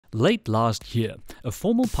Late last year, a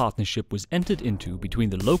formal partnership was entered into between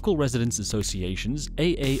the local residents associations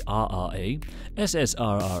AARRA,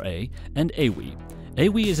 SSRRA, and AIIWE.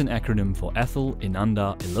 AIIWE is an acronym for Athol,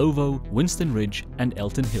 Inanda, Illovo, Winston Ridge, and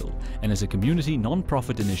Elton Hill, and is a community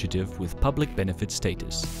non-profit initiative with public benefit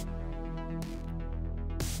status.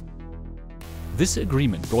 This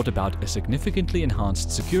agreement brought about a significantly enhanced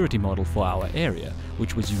security model for our area,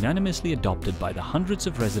 which was unanimously adopted by the hundreds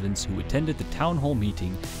of residents who attended the town hall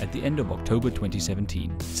meeting at the end of October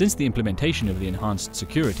 2017. Since the implementation of the enhanced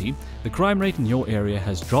security, the crime rate in your area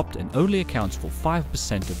has dropped and only accounts for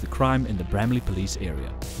 5% of the crime in the Bramley police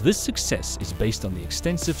area. This success is based on the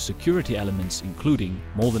extensive security elements including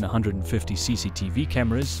more than 150 CCTV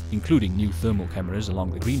cameras, including new thermal cameras along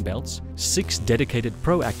the green belts, 6 dedicated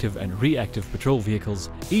proactive and reactive patrol vehicles,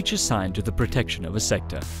 each assigned to the protection of a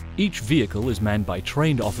sector. Each vehicle is manned by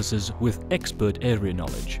trained officers with expert area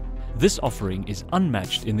knowledge. This offering is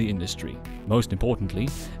unmatched in the industry. Most importantly,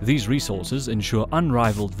 these resources ensure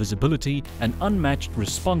unrivaled visibility and unmatched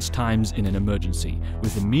response times in an emergency,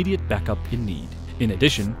 with immediate backup in need. In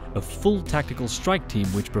addition, a full tactical strike team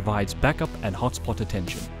which provides backup and hotspot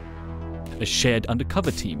attention. A shared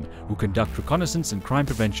undercover team who conduct reconnaissance and crime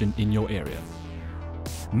prevention in your area.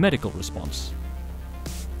 Medical response.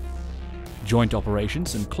 Joint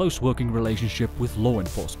operations and close working relationship with law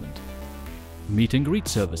enforcement. Meet and greet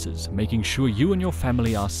services, making sure you and your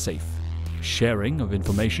family are safe. Sharing of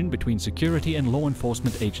information between security and law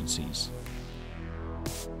enforcement agencies.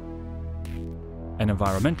 An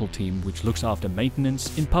environmental team which looks after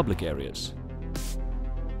maintenance in public areas.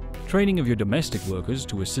 Training of your domestic workers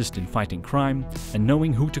to assist in fighting crime and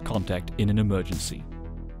knowing who to contact in an emergency.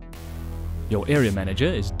 Your area manager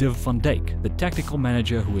is Div van Dijk, the tactical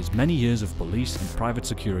manager who has many years of police and private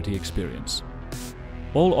security experience.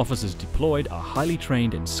 All officers deployed are highly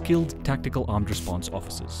trained and skilled tactical armed response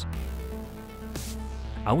officers.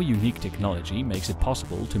 Our unique technology makes it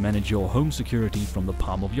possible to manage your home security from the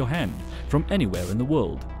palm of your hand, from anywhere in the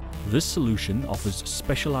world. This solution offers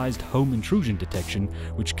specialized home intrusion detection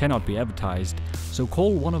which cannot be advertised, so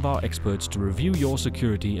call one of our experts to review your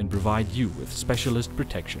security and provide you with specialist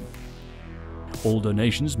protection. All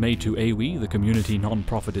donations made to AIIWE, the community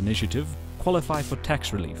non-profit initiative, qualify for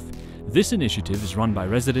tax relief. This initiative is run by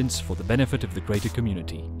residents for the benefit of the greater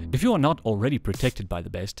community. If you are not already protected by the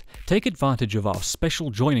best, take advantage of our special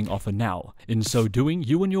joining offer now. In so doing,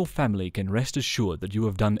 you and your family can rest assured that you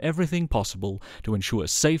have done everything possible to ensure a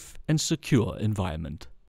safe and secure environment.